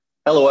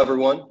Hello,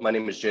 everyone. My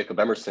name is Jacob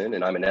Emerson,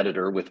 and I'm an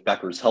editor with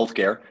Becker's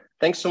Healthcare.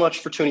 Thanks so much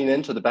for tuning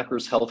in to the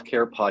Becker's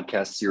Healthcare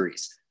podcast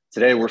series.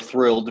 Today, we're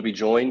thrilled to be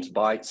joined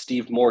by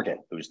Steve Morgan,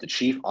 who's the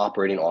Chief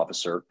Operating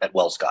Officer at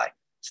WellSky.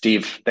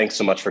 Steve, thanks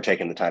so much for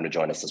taking the time to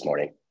join us this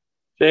morning.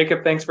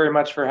 Jacob, thanks very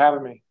much for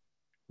having me.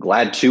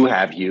 Glad to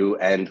have you.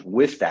 And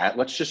with that,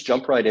 let's just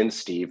jump right in,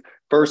 Steve.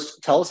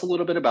 First, tell us a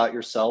little bit about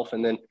yourself,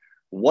 and then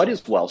what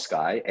is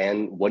WellSky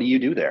and what do you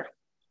do there?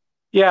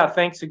 Yeah,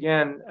 thanks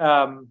again.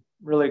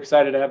 Really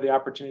excited to have the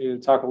opportunity to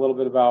talk a little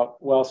bit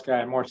about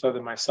WellSky, more so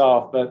than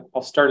myself, but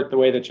I'll start it the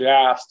way that you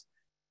asked.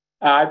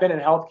 I've been in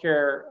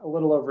healthcare a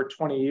little over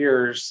 20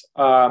 years.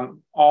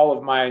 All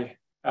of my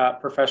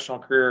professional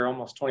career,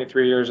 almost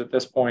 23 years at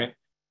this point,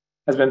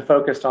 has been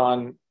focused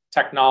on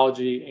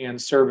technology and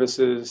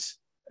services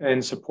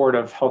in support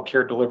of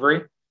healthcare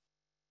delivery.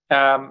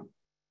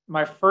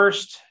 My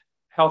first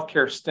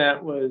healthcare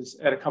stint was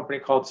at a company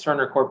called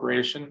Cerner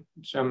Corporation,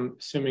 which I'm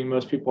assuming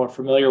most people are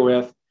familiar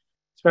with.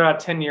 Spent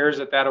about 10 years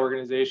at that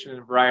organization in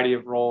a variety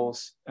of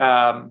roles.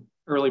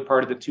 Early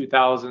part of the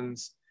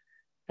 2000s,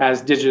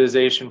 as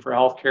digitization for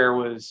healthcare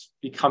was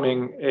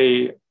becoming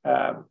a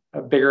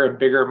bigger and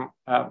bigger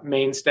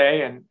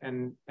mainstay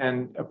and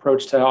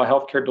approach to how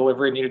healthcare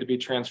delivery needed to be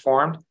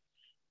transformed.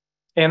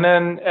 And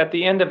then at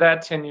the end of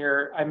that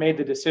tenure, I made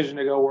the decision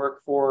to go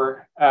work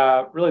for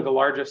really the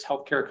largest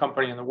healthcare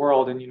company in the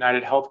world, in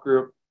United Health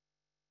Group.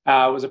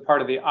 Was a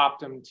part of the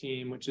Optum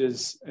team, which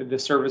is the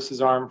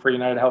services arm for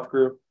United Health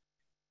Group.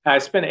 I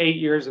spent 8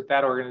 years at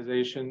that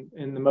organization,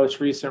 in the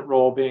most recent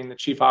role being the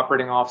Chief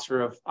Operating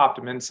Officer of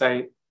Optum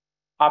Insight.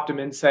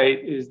 Optum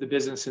Insight is the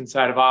business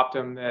inside of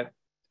Optum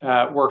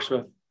that works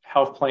with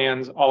health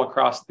plans all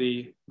across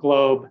the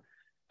globe,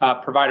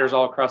 providers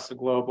all across the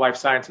globe, life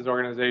sciences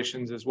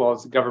organizations, as well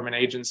as the government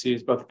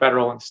agencies, both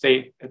federal and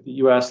state at the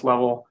U.S.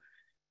 level.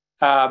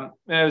 And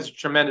it was a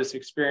tremendous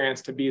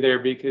experience to be there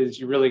because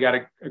you really got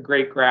a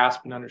great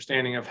grasp and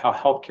understanding of how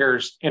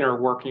healthcare's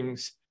inner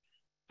workings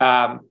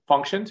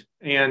functioned,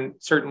 and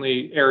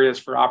certainly areas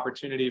for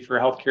opportunity for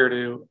healthcare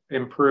to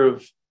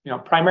improve,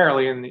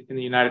 primarily in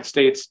the United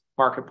States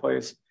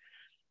marketplace.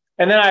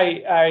 And then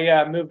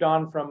I moved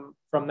on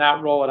from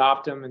that role at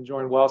Optum and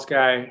joined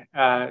WellSky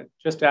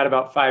just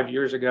about 5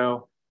 years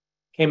ago.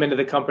 Came into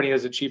the company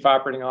as a Chief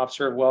Operating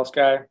Officer of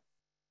WellSky,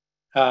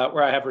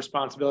 where I have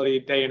responsibility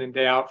day in and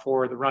day out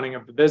for the running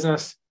of the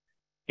business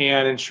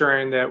and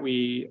ensuring that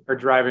we are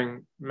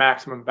driving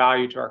maximum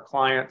value to our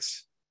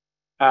clients,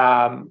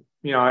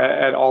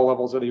 at all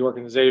levels of the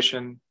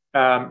organization,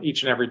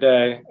 each and every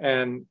day,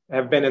 and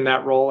have been in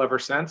that role ever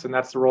since. And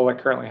that's the role I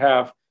currently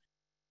have.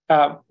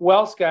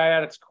 WellSky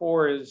at its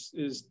core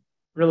is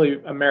really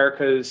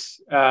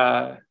America's,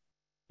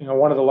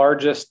 one of the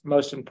largest,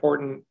 most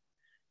important,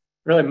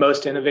 really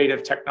most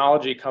innovative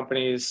technology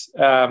companies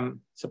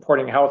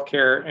supporting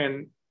healthcare.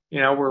 And,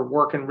 we're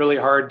working really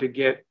hard to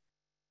get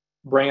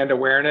brand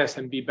awareness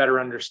and be better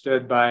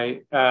understood by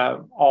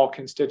all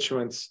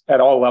constituents at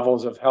all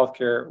levels of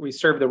healthcare. We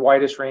serve the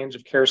widest range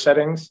of care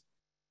settings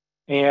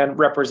and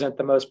represent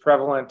the most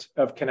prevalent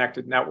of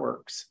connected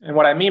networks. And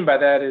what I mean by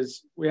that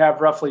is we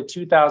have roughly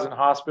 2,000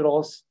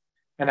 hospitals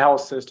and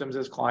health systems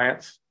as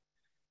clients,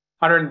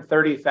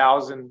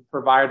 130,000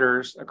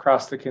 providers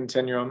across the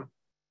continuum.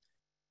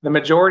 The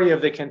majority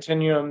of the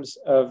continuums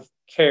of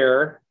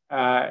care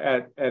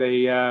at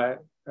a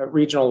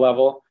regional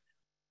level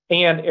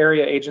and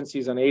area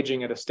agencies on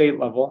aging at a state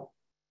level,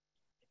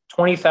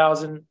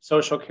 20,000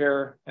 social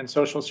care and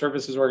social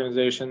services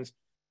organizations,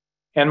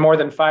 and more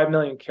than 5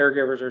 million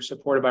caregivers are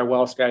supported by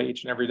WellSky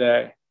each and every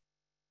day.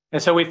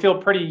 And so we feel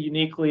pretty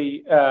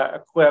uniquely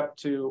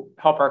equipped to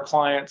help our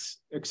clients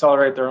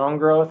accelerate their own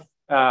growth,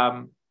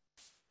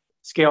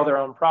 scale their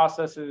own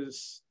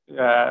processes,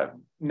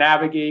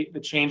 navigate the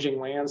changing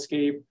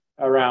landscape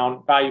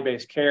around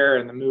value-based care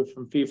and the move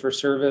from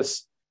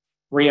fee-for-service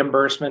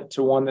reimbursement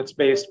to one that's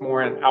based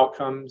more on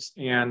outcomes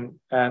and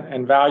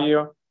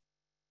value.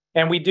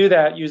 And we do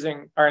that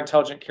using our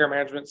intelligent care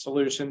management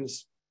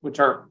solutions, which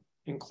are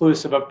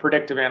inclusive of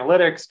predictive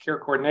analytics, care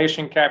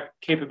coordination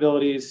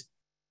capabilities,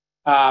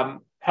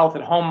 health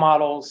at home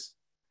models,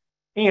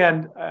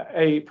 and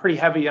a pretty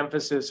heavy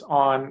emphasis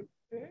on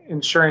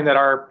ensuring that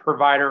our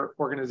provider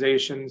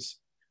organizations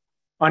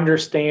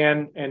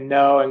understand and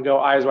know and go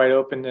eyes wide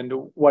open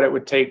into what it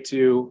would take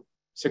to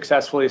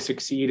successfully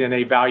succeed in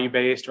a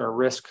value-based or a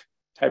risk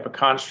type of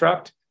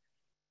construct.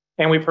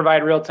 And we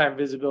provide real-time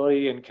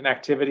visibility and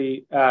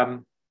connectivity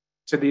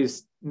to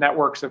these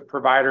networks of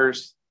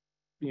providers,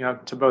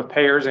 to both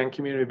payers and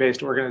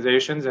community-based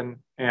organizations, and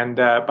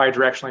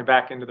bidirectionally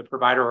back into the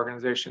provider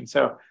organization.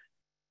 So,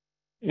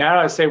 I don't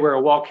want to say we're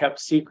a well-kept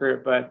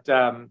secret, but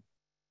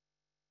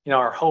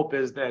our hope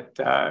is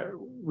that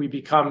we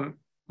become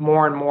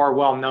more and more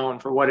well-known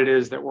for what it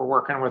is that we're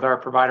working with our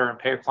provider and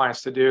payer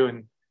clients to do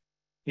and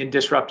in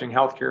disrupting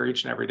healthcare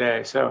each and every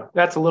day. So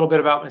that's a little bit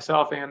about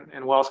myself and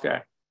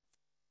WellSky.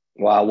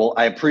 Wow. Well,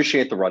 I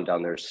appreciate the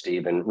rundown there,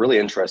 Steve, and really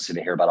interested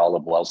to hear about all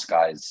of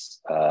WellSky's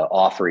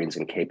offerings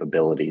and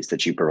capabilities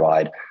that you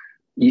provide.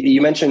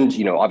 You mentioned,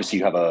 obviously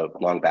you have a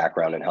long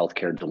background in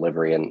healthcare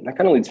delivery, and that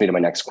kind of leads me to my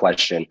next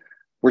question.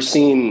 We're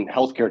seeing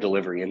healthcare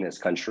delivery in this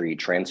country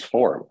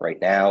transform right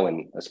now,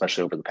 and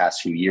especially over the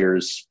past few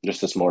years. Just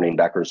this morning,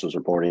 Becker's was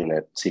reporting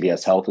that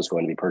CVS Health is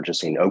going to be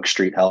purchasing Oak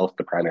Street Health,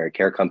 the primary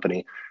care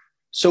company.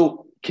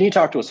 So, can you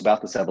talk to us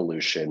about this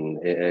evolution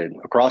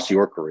across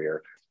your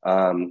career?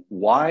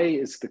 Why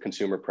is the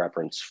consumer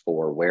preference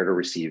for where to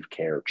receive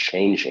care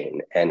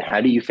changing, and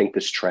how do you think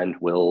this trend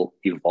will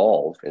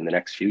evolve in the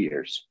next few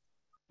years?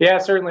 Yeah,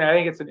 certainly. I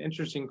think it's an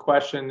interesting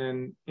question,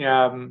 and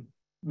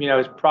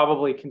it's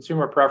probably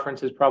consumer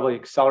preference has probably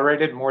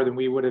accelerated more than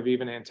we would have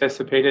even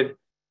anticipated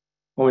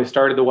when we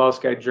started the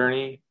WellSky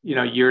journey,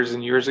 years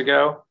and years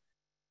ago.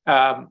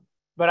 But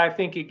I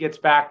think it gets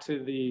back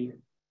to the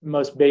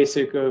most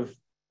basic of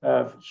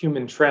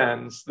human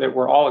trends that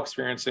we're all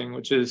experiencing,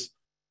 which is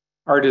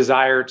our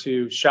desire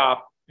to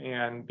shop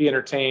and be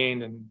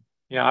entertained, and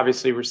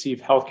obviously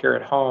receive healthcare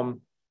at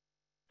home.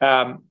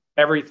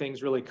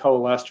 Everything's really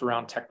coalesced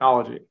around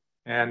technology.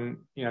 And,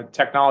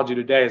 technology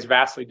today is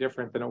vastly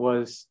different than it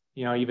was,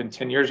 even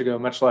 10 years ago,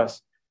 much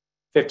less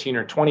 15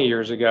 or 20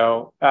 years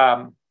ago.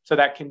 So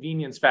that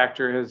convenience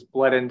factor has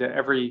bled into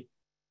every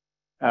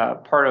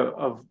part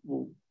of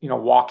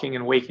walking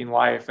and waking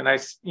life. And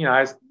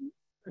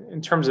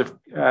in terms of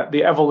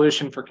the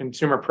evolution for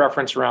consumer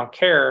preference around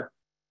care,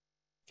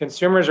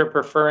 consumers are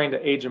preferring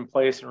to age in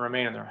place and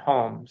remain in their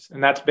homes.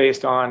 And that's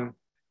based on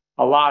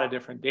a lot of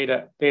different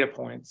data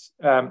points,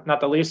 not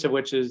the least of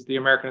which is the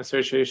American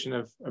Association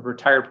of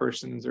Retired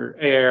Persons, or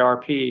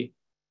AARP,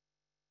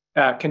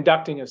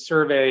 conducting a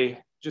survey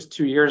just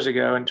 2 years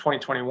ago in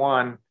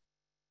 2021.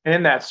 And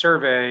in that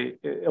survey,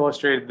 it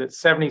illustrated that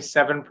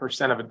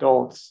 77% of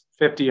adults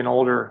 50 and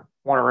older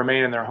want to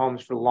remain in their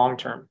homes for the long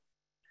term.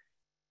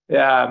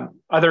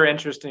 Other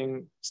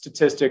interesting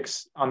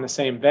statistics on the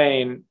same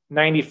vein: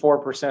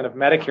 94% of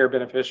Medicare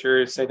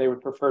beneficiaries say they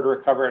would prefer to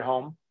recover at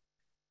home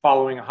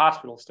following a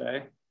hospital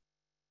stay.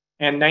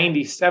 And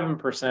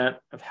 97%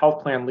 of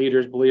health plan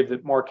leaders believe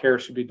that more care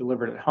should be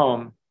delivered at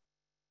home.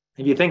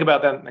 If you think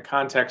about that in the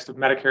context of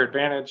Medicare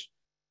Advantage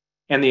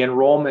and the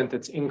enrollment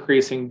that's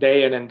increasing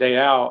day in and day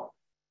out,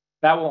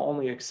 that will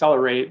only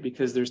accelerate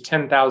because there's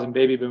 10,000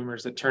 baby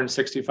boomers that turn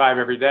 65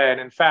 every day.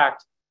 And in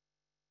fact,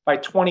 by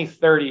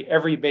 2030,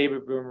 every baby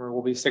boomer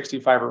will be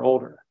 65 or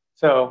older.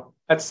 So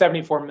that's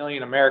 74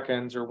 million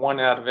Americans, or 1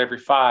 out of every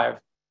 5,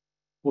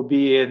 will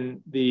be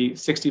in the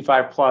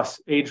 65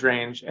 plus age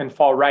range and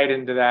fall right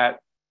into that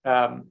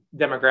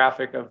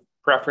demographic of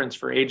preference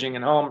for aging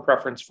at home,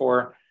 preference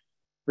for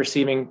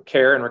receiving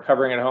care and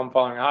recovering at home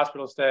following a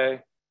hospital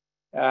stay.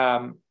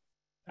 I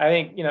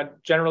think,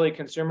 generally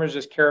consumers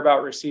just care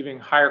about receiving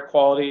higher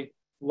quality,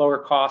 lower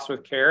costs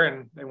with care,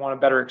 and they want a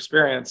better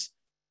experience.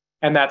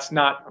 And that's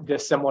not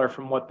dissimilar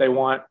from what they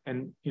want.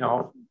 And,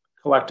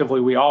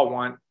 collectively, we all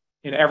want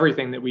in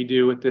everything that we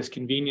do with this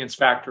convenience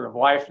factor of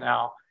life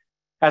now.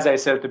 As I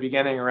said at the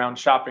beginning, around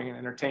shopping and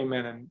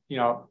entertainment and,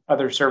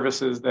 other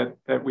services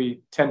that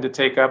we tend to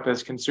take up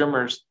as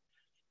consumers.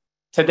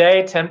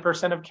 Today,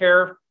 10% of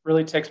care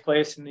really takes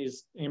place in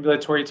these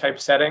ambulatory type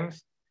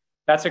settings.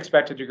 That's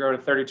expected to grow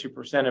to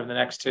 32% over the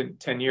next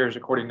 10 years,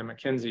 according to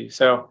McKinsey.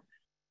 So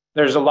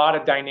there's a lot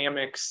of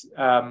dynamics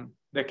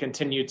that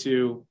continue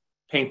to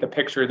paint the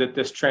picture that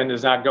this trend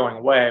is not going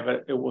away,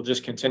 but it will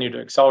just continue to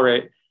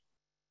accelerate.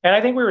 And I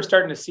think we were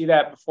starting to see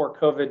that before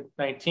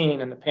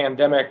COVID-19 and the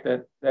pandemic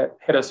that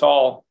hit us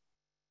all.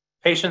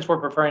 Patients were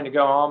preferring to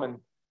go home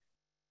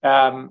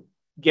and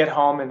get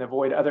home and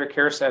avoid other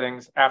care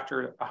settings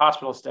after a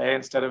hospital stay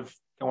instead of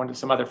going to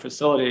some other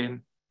facility.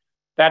 And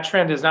that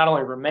trend has not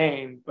only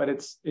remained, but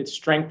it's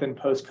strengthened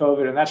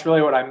post-COVID. And that's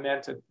really what I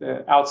meant at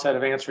the outset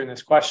of answering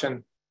this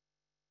question.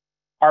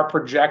 Our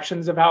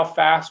projections of how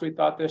fast we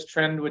thought this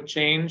trend would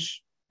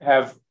change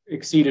have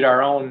exceeded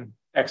our own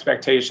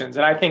expectations.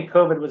 And I think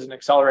COVID was an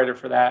accelerator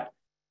for that.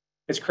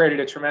 It's created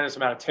a tremendous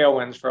amount of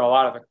tailwinds for a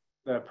lot of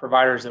the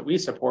providers that we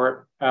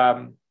support,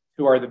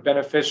 who are the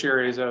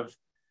beneficiaries of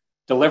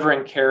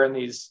delivering care in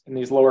these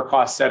lower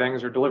cost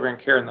settings or delivering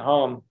care in the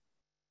home.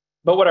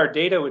 But what our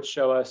data would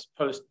show us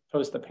post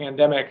the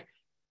pandemic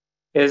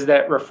is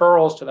that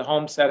referrals to the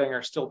home setting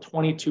are still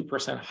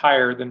 22%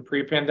 higher than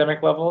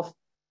pre-pandemic levels,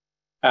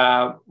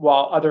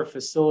 while other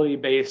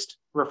facility-based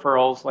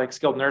referrals like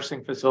skilled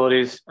nursing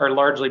facilities are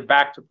largely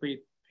back to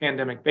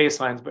pre-pandemic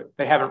baselines, but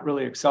they haven't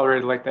really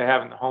accelerated like they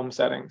have in the home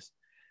settings.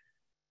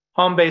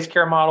 Home-based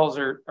care models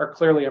are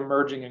clearly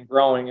emerging and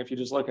growing if you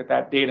just look at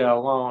that data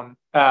alone.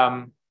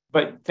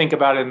 But think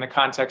about it in the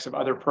context of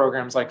other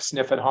programs like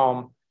SNF at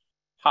Home,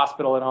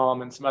 Hospital at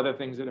Home, and some other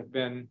things that have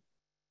been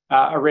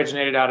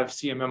originated out of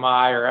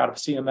CMMI or out of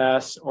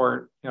CMS,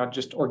 or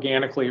just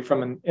organically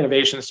from an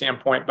innovation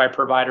standpoint by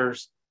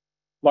providers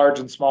large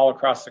and small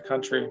across the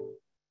country.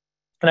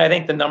 And I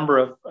think the number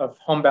of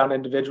homebound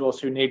individuals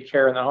who need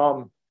care in the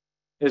home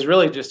is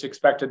really just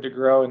expected to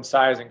grow in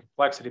size and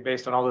complexity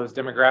based on all those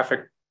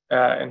demographic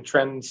and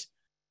trends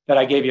that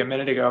I gave you a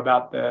minute ago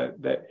about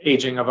the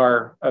aging of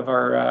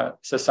our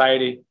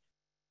society.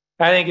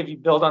 I think if you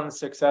build on the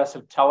success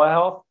of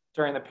telehealth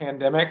during the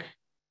pandemic,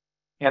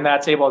 and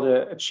that's able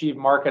to achieve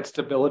market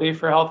stability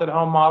for health at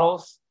home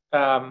models.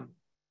 The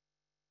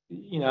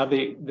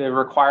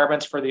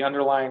requirements for the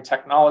underlying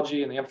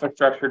technology and the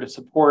infrastructure to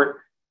support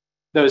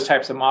those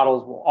types of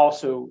models will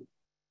also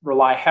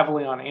rely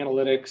heavily on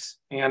analytics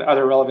and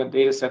other relevant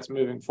data sets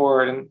moving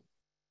forward. And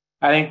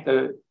I think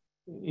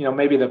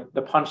maybe the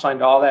punchline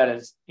to all that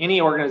is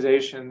any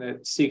organization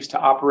that seeks to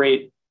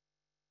operate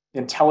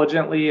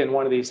intelligently in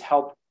one of these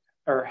health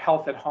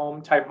at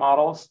home type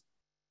models,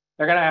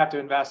 they're going to have to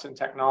invest in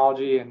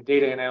technology and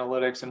data and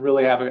analytics and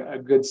really have a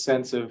good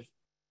sense of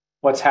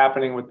what's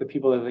happening with the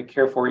people that they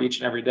care for each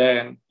and every day.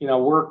 And,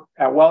 we're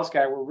at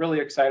WellSky, we're really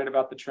excited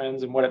about the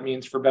trends and what it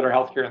means for better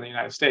healthcare in the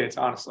United States,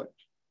 honestly.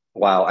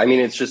 Wow. I mean,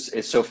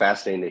 it's so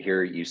fascinating to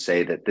hear you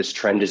say that this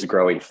trend is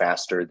growing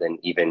faster than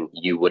even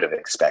you would have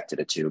expected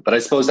it to. But I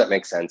suppose that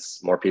makes sense.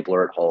 More people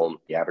are at home.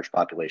 The average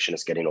population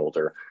is getting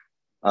older.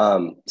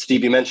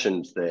 Steve, you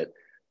mentioned that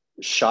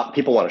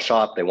people want to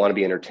shop, they want to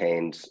be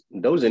entertained.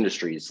 Those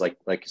industries, like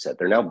you said,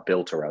 they're now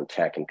built around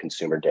tech and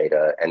consumer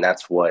data, and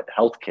that's what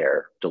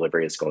healthcare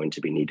delivery is going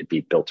to need to be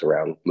built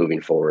around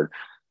moving forward.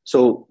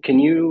 So can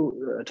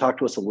you talk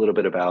to us a little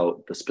bit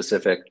about the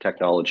specific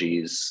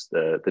technologies,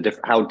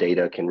 how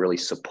data can really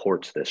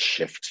support this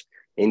shift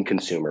in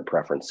consumer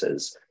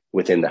preferences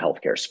within the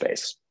healthcare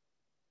space?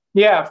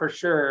 Yeah, for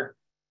sure.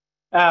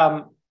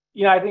 I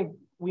think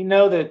we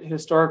know that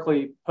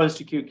historically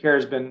post-acute care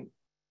has been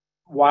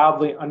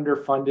wildly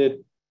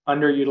underfunded,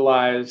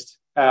 underutilized,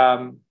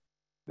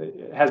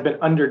 has been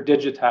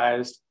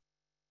under-digitized.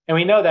 And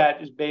we know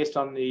that is based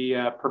on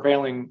the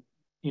prevailing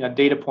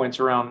data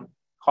points around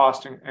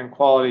cost and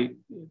quality.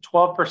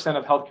 12%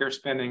 of healthcare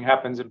spending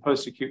happens in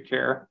post-acute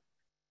care,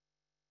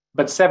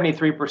 but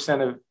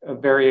 73%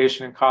 of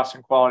variation in cost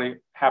and quality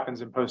happens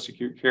in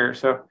post-acute care.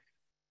 So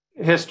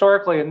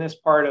historically, in this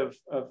part of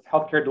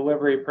healthcare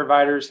delivery,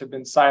 providers have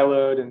been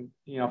siloed and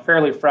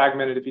fairly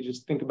fragmented. If you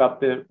just think about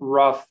the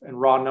rough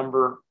and raw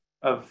number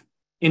of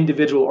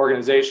individual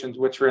organizations,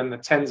 which are in the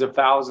tens of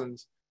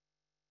thousands,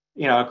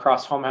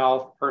 across home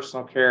health,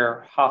 personal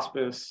care,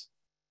 hospice,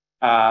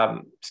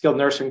 skilled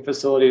nursing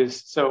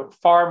facilities. So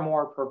far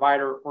more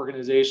provider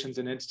organizations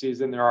and entities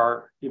than there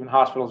are even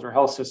hospitals or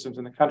health systems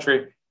in the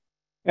country.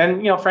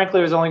 And frankly,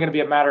 it was only going to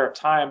be a matter of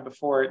time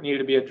before it needed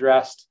to be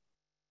addressed,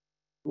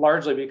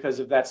 largely because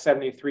of that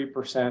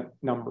 73%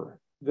 number.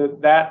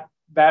 That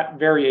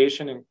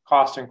variation in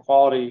cost and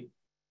quality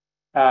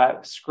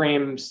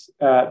screams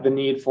the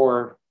need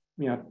for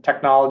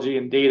technology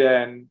and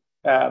data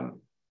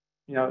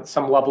and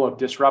some level of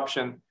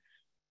disruption.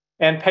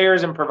 And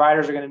payers and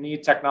providers are going to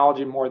need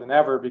technology more than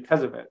ever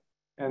because of it,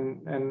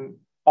 and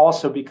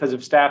also because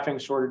of staffing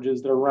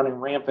shortages that are running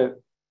rampant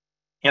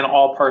in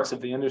all parts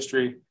of the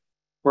industry,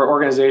 where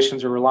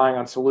organizations are relying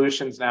on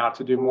solutions now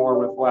to do more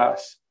with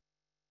less.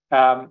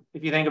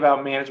 If you think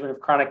about management of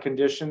chronic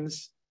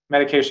conditions,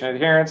 medication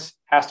adherence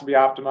has to be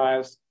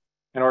optimized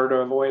in order to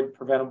avoid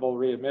preventable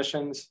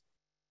readmissions.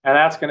 And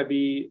that's going to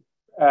be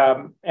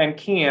and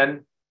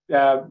can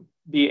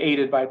be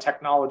aided by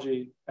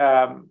technology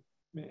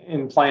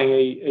in playing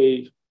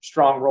a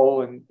strong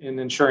role in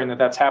ensuring that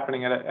that's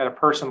happening at a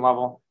person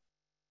level.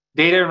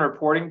 Data and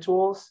reporting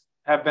tools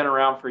have been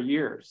around for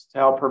years to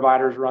help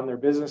providers run their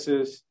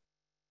businesses,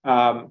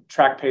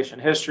 track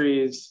patient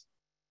histories,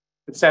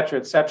 et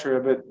cetera,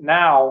 But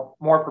now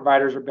more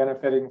providers are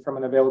benefiting from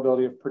an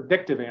availability of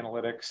predictive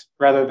analytics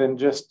rather than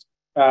just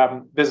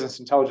business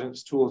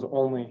intelligence tools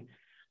only.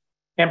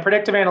 And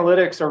predictive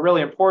analytics are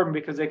really important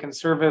because they can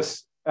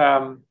service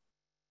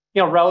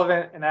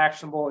relevant and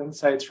actionable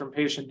insights from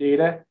patient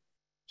data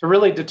to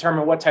really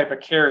determine what type of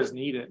care is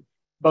needed,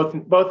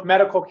 both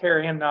medical care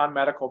and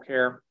non-medical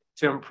care,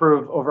 to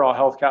improve overall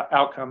health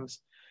outcomes.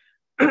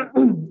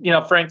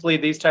 Frankly,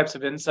 these types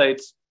of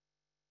insights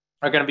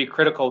are going to be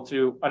critical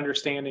to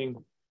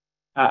understanding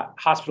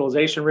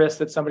hospitalization risks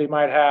that somebody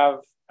might have,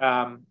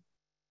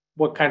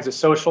 what kinds of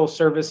social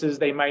services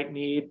they might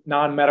need,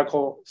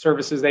 non-medical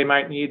services they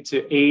might need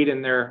to aid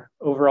in their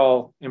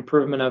overall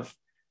improvement of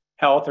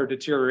health or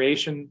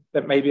deterioration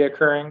that may be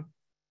occurring,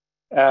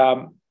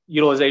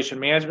 utilization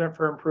management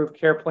for improved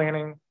care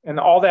planning. And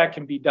all that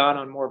can be done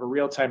on more of a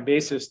real-time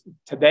basis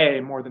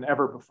today more than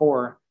ever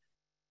before.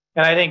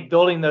 And I think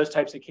building those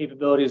types of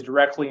capabilities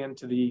directly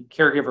into the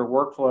caregiver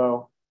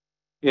workflow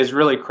is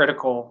really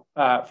critical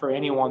for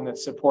anyone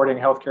that's supporting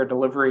healthcare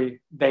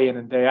delivery day in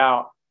and day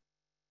out.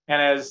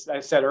 And as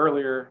I said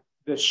earlier,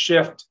 the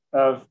shift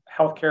of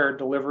healthcare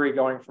delivery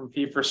going from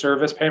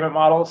fee-for-service payment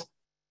models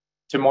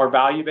to more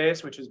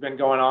value-based, which has been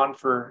going on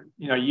for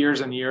years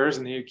and years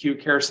in the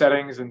acute care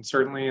settings and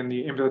certainly in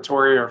the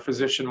ambulatory or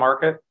physician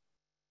market,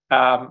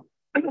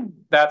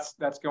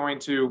 that's going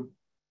to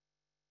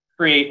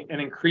create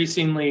an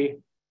increasingly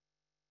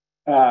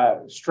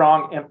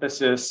strong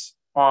emphasis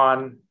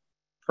on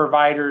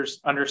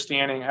providers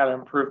understanding how to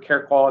improve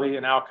care quality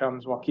and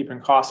outcomes while keeping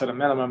costs at a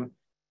minimum,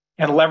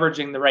 and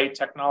leveraging the right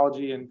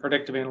technology and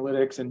predictive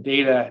analytics and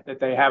data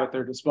that they have at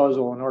their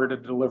disposal in order to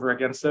deliver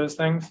against those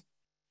things.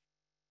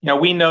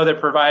 We know that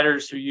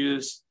providers who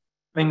use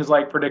things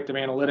like predictive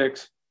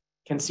analytics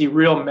can see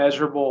real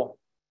measurable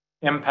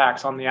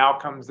impacts on the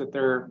outcomes that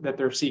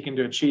they're seeking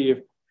to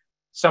achieve.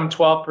 Some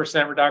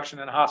 12% reduction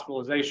in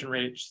hospitalization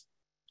rates,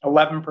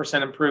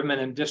 11%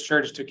 improvement in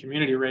discharge to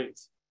community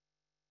rates,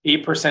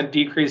 8%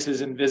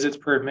 decreases in visits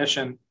per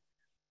admission.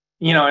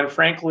 And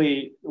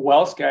frankly,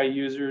 WellSky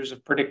users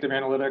of predictive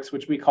analytics,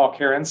 which we call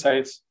Care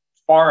Insights,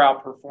 far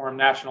outperform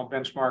national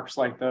benchmarks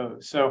like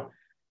those. So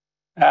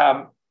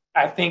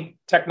I think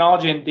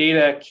technology and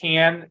data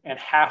can and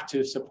have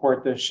to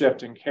support this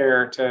shift in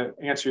care. To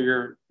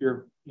answer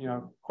your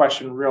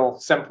question real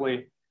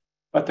simply,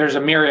 but there's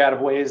a myriad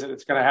of ways that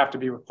it's going to have to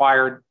be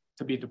required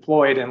to be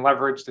deployed and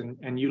leveraged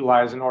and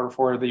utilized in order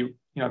for the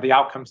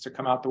outcomes to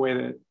come out the way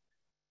that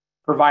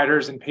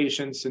providers and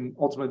patients and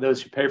ultimately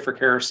those who pay for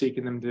care are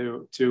seeking them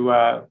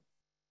to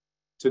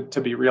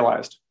be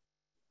realized.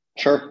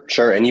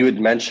 Sure. And you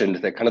had mentioned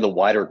that kind of the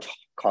wider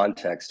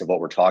context of what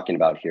we're talking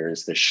about here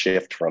is the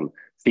shift from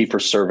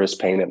fee-for-service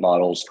payment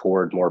models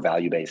toward more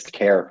value-based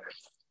care.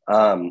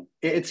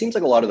 It seems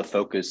like a lot of the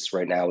focus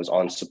right now is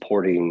on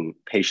supporting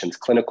patients'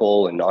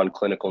 clinical and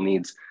non-clinical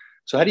needs.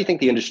 So how do you think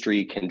the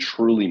industry can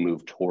truly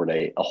move toward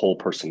a whole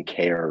person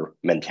care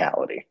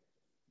mentality?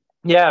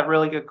 Yeah,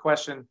 really good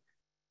question.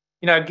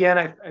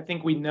 Again, I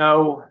think we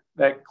know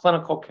that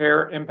clinical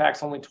care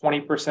impacts only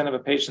 20% of a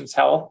patient's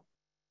health,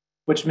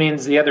 which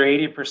means the other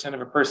 80%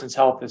 of a person's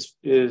health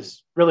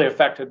is really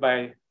affected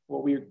by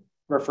what we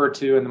refer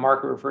to and the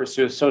market refers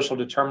to as social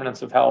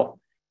determinants of health.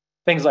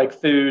 Things like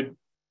food,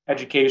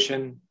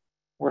 education,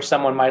 where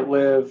someone might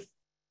live,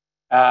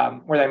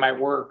 where they might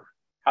work,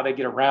 how they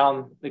get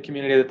around the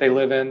community that they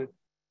live in.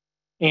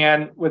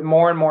 And with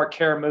more and more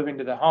care moving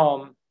to the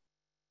home,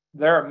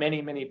 there are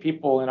many, many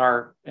people in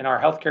our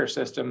healthcare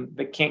system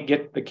that can't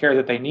get the care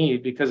that they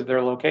need because of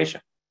their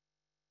location,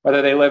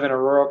 whether they live in a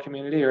rural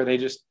community or they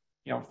just,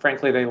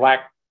 frankly, they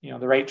lack,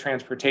 the right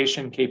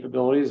transportation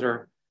capabilities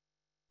or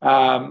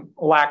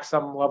lack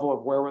some level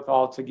of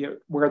wherewithal to get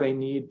where they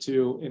need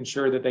to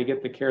ensure that they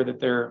get the care that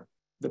they're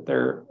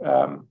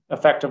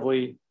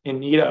effectively in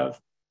need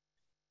of.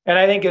 And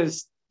I think,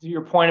 as to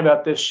your point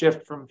about this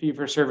shift from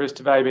fee-for-service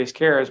to value-based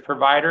care, as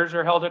providers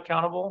are held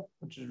accountable,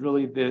 which is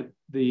really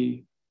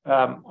the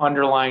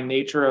underlying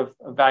nature of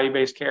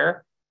value-based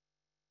care,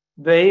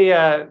 they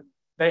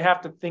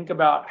have to think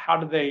about how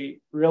do they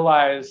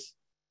realize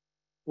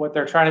what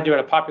they're trying to do at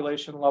a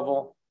population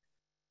level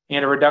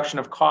and a reduction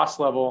of cost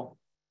level.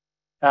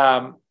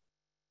 And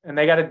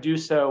they got to do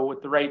so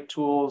with the right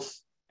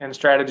tools and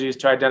strategies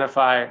to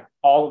identify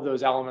all of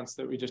those elements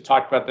that we just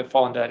talked about that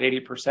fall into that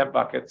 80%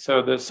 bucket.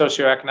 So the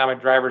socioeconomic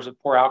drivers of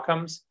poor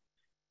outcomes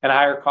and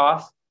higher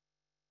costs,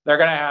 they're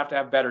going to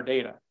have better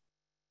data.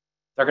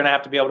 They're going to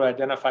have to be able to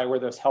identify where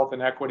those health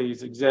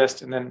inequities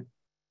exist and then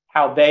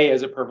how they,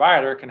 as a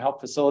provider, can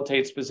help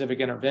facilitate specific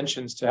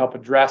interventions to help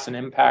address and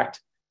impact,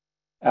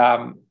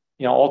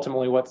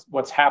 ultimately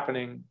what's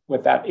happening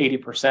with that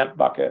 80%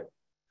 bucket.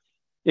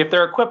 If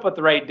they're equipped with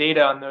the right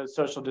data on those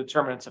social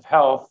determinants of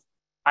health,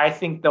 I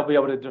think they'll be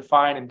able to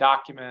define and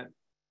document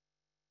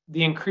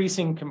the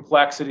increasing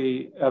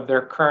complexity of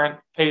their current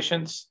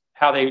patients,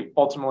 how they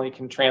ultimately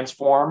can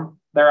transform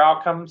their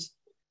outcomes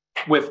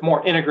with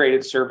more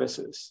integrated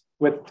services,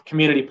 with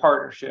community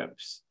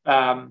partnerships,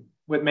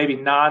 with maybe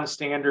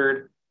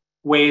non-standard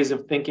ways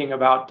of thinking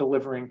about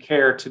delivering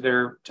care to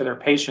their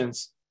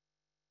patients,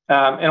 in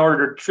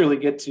order to truly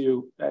get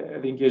to, I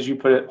think, as you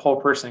put it,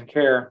 whole person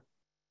care.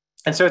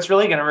 And so it's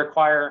really going to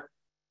require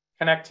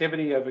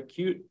connectivity of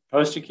acute,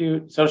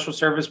 post-acute, social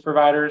service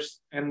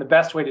providers. And the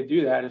best way to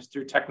do that is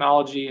through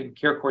technology and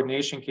care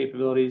coordination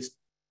capabilities,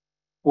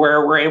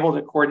 where we're able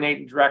to coordinate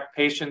and direct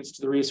patients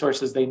to the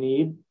resources they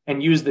need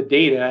and use the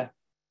data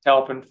to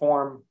help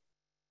inform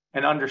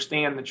and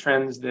understand the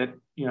trends that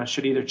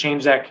should either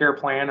change that care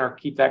plan or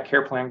keep that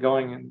care plan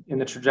going in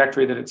the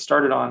trajectory that it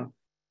started on.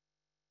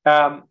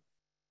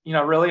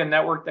 Really a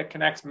network that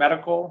connects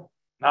medical,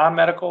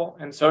 non-medical,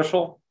 and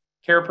social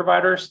care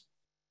providers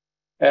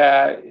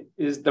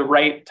is the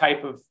right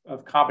type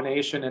of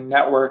combination and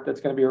network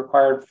that's going to be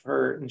required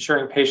for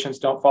ensuring patients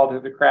don't fall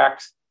through the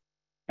cracks.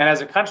 And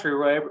as a country,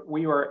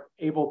 we were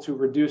able to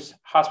reduce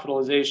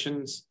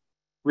hospitalizations,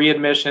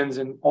 readmissions,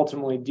 and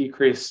ultimately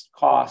decrease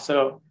costs.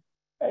 So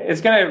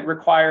it's going to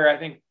require, I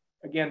think,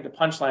 again, the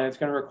punchline, it's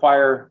going to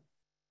require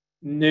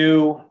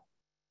new,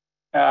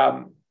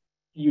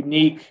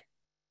 unique,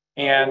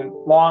 and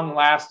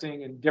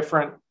long-lasting and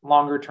different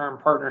longer-term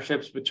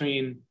partnerships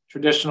between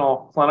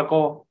traditional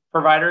clinical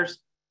providers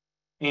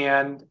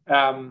and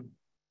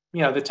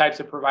the types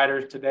of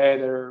providers today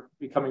that are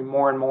becoming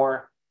more and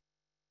more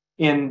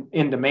in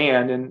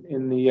demand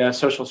in the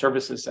social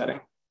services setting.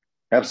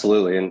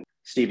 Absolutely. And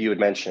Steve, you had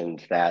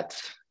mentioned that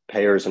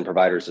payers and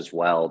providers as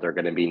well, they're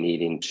going to be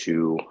needing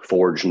to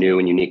forge new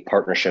and unique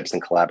partnerships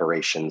and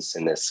collaborations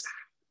in this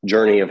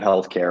journey of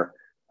healthcare.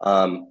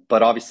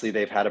 But obviously,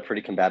 they've had a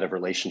pretty combative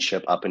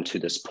relationship up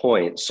until this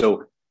point.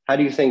 So how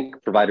do you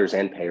think providers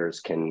and payers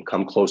can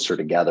come closer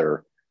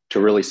together to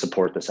really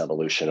support this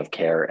evolution of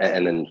care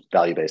and then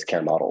value-based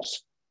care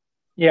models?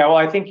 Yeah, well,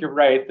 I think you're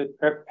right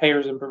that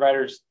payers and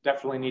providers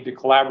definitely need to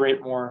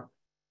collaborate more,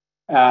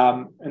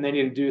 and they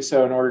need to do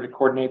so in order to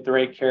coordinate the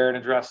right care and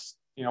address,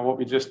 what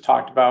we just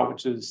talked about,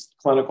 which is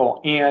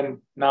clinical and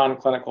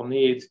non-clinical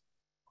needs.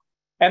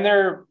 And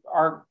there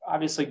are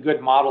obviously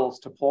good models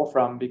to pull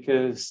from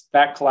because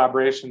that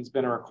collaboration has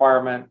been a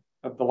requirement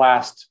of the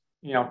last,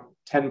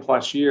 10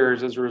 plus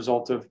years as a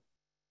result of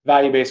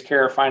value-based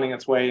care finding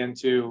its way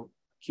into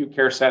acute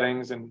care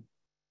settings and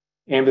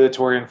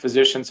ambulatory and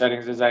physician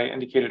settings, as I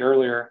indicated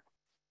earlier.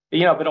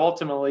 But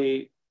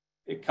ultimately,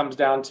 it comes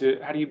down to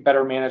how do you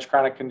better manage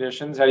chronic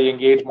conditions? How do you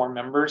engage more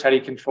members? How do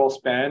you control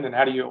spend? And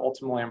how do you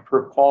ultimately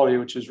improve quality,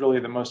 which is really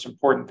the most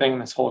important thing in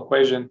this whole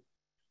equation?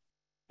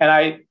 And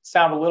I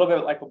sound a little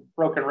bit like a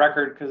broken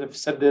record because I've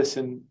said this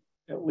in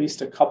at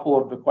least a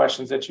couple of the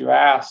questions that you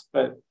asked,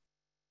 but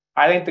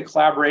I think the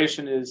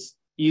collaboration is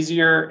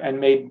easier and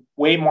made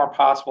way more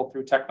possible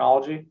through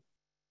technology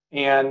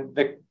and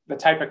the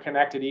type of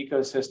connected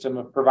ecosystem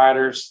of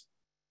providers,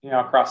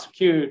 across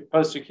acute,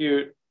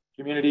 post-acute,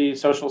 community,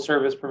 social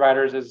service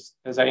providers,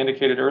 as I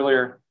indicated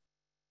earlier.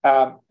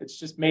 It's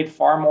just made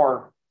far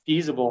more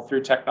feasible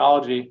through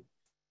technology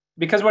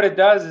because what it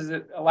does is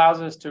it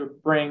allows us to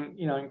bring,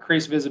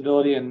 increased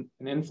visibility and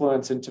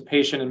influence into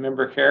patient and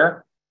member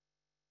care.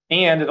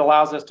 And it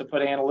allows us to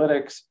put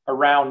analytics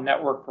around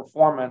network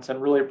performance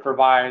and really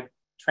provide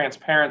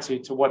transparency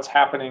to what's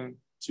happening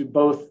to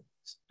both,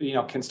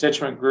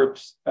 constituent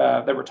groups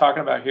that we're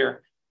talking about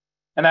here.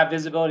 And that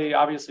visibility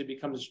obviously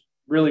becomes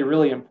really,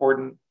 really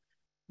important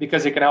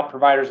because it can help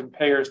providers and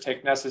payers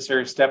take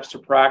necessary steps to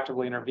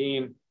proactively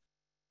intervene,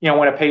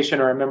 when a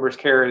patient or a member's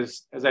care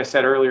is, as I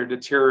said earlier,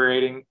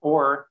 deteriorating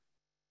or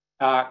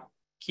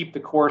keep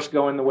the course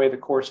going the way the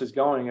course is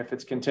going if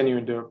it's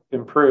continuing to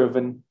improve.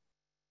 And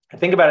I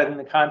think about it in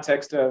the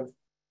context of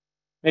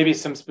maybe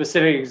some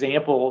specific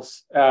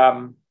examples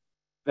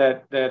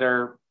that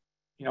are,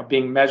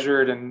 being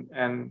measured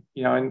and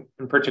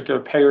in particular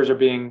payers are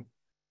being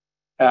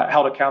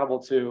held accountable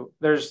to.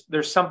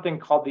 There's something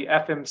called the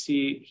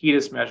FMC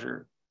HEDIS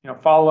measure,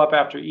 follow up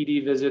after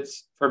ED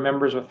visits for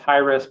members with high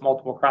risk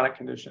multiple chronic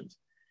conditions.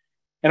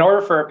 In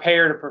order for a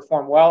payer to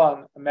perform well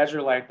on a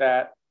measure like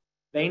that,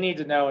 they need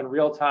to know in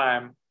real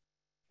time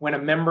when a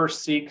member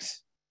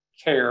seeks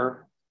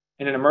care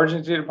in an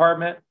emergency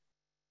department.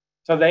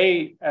 So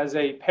they, as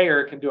a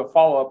payer, can do a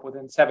follow-up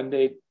within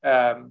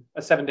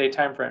a 7-day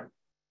time frame.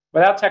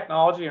 Without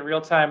technology and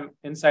real-time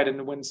insight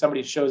into when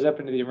somebody shows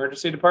up into the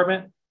emergency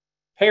department,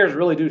 payers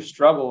really do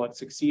struggle at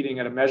succeeding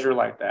at a measure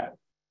like that.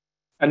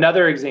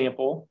 Another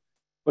example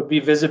would be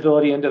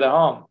visibility into the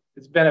home.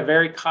 It's been a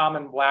very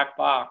common black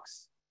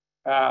box.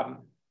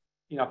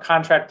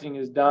 Contracting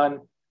is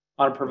done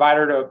on a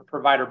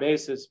provider-to-provider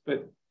basis,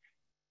 but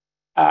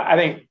I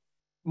think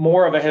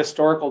more of a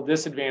historical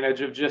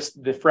disadvantage of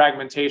just the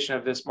fragmentation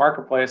of this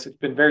marketplace. It's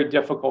been very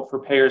difficult for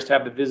payers to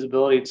have the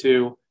visibility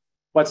to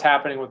what's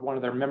happening with one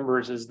of their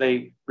members as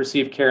they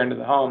receive care into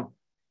the home.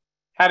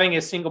 Having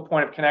a single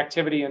point of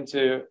connectivity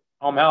into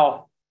home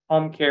health,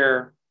 home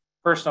care,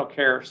 personal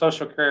care,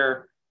 social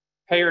care,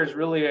 payers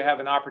really have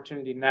an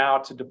opportunity now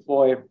to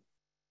deploy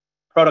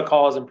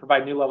protocols and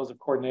provide new levels of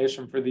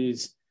coordination for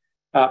these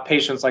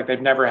patients like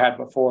they've never had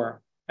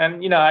before.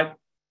 And,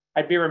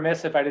 I'd be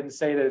remiss if I didn't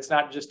say that it's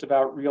not just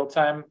about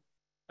real-time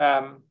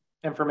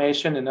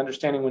information and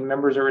understanding when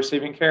members are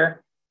receiving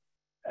care.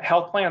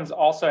 Health plans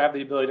also have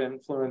the ability to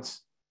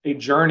influence a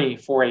journey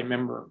for a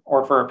member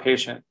or for a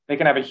patient. They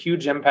can have a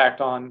huge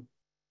impact on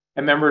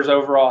a member's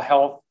overall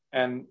health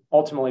and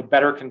ultimately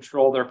better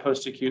control their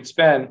post-acute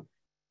spend.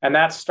 And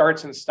that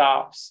starts and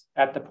stops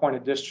at the point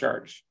of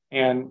discharge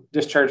and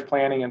discharge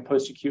planning and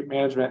post-acute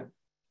management.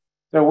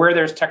 So where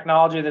there's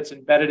technology that's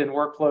embedded in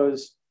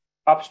workflows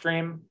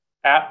upstream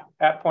at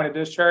point of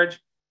discharge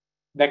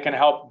that can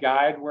help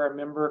guide where a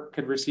member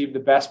could receive the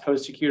best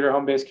post-acute or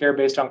home-based care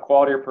based on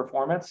quality or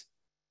performance,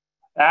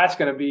 that's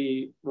going to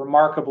be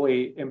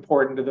remarkably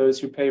important to those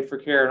who pay for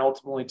care and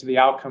ultimately to the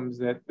outcomes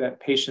that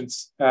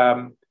patients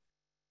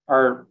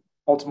are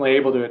ultimately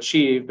able to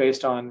achieve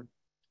based on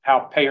how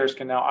payers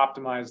can now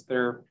optimize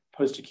their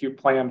post-acute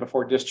plan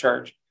before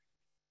discharge.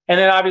 And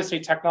then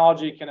obviously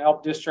technology can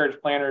help discharge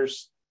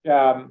planners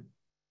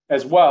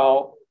as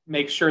well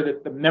make sure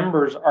that the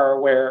members are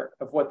aware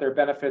of what their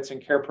benefits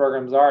and care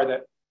programs are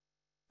that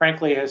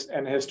frankly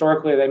and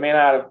historically they may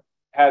not have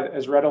had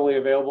as readily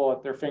available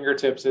at their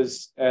fingertips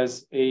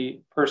as a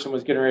person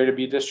was getting ready to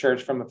be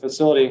discharged from a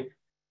facility.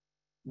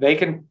 They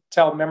can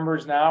tell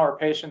members now or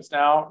patients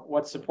now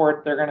what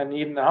support they're going to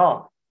need in the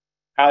home,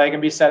 how they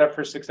can be set up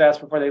for success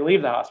before they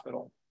leave the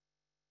hospital.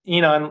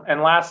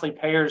 And lastly,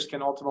 payers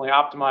can ultimately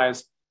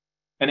optimize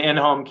an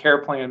in-home care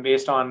plan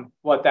based on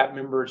what that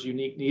member's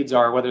unique needs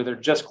are, whether they're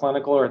just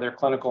clinical or they're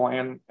clinical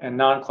and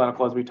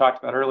non-clinical, as we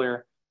talked about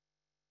earlier.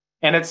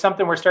 And it's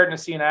something we're starting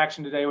to see in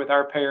action today with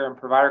our payer and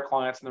provider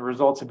clients, and the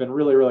results have been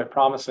really, really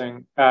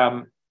promising.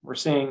 We're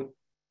seeing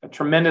a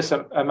tremendous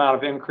amount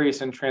of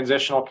increase in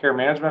transitional care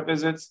management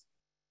visits,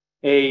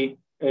 a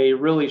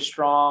really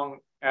strong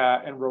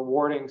and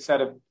rewarding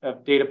set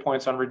of data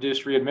points on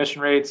reduced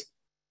readmission rates,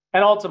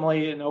 and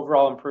ultimately an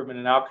overall improvement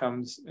in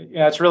outcomes.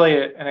 It's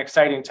really an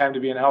exciting time to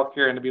be in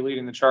healthcare and to be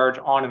leading the charge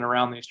on and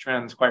around these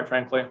trends, quite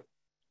frankly.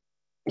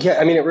 Yeah,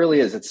 I mean, it really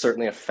is. It's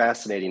certainly a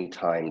fascinating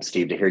time,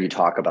 Steve, to hear you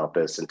talk about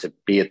this and to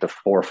be at the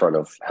forefront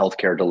of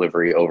healthcare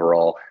delivery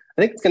overall.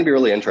 I think it's going to be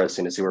really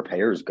interesting to see where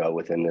payers go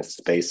within this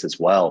space as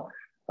well.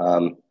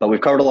 But we've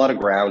covered a lot of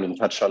ground and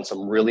touched on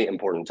some really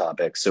important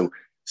topics. So,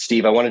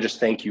 Steve, I want to just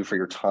thank you for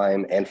your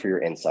time and for your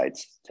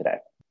insights today.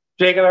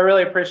 Jacob, I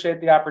really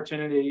appreciate the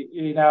opportunity,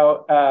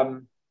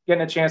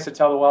 getting a chance to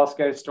tell the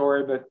WellSky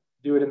story, but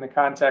do it in the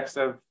context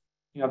of,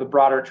 the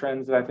broader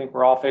trends that I think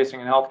we're all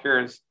facing in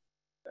healthcare is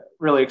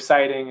really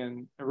exciting,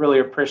 and I really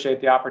appreciate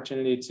the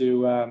opportunity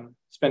to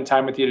spend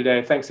time with you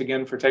today. Thanks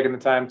again for taking the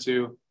time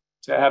to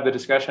have the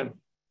discussion.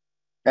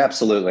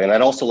 Absolutely. And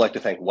I'd also like to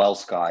thank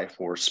WellSky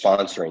for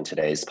sponsoring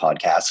today's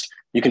podcast.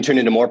 You can tune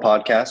into more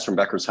podcasts from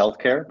Becker's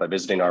Healthcare by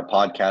visiting our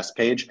podcast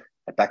page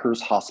at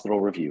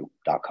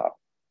beckershospitalreview.com.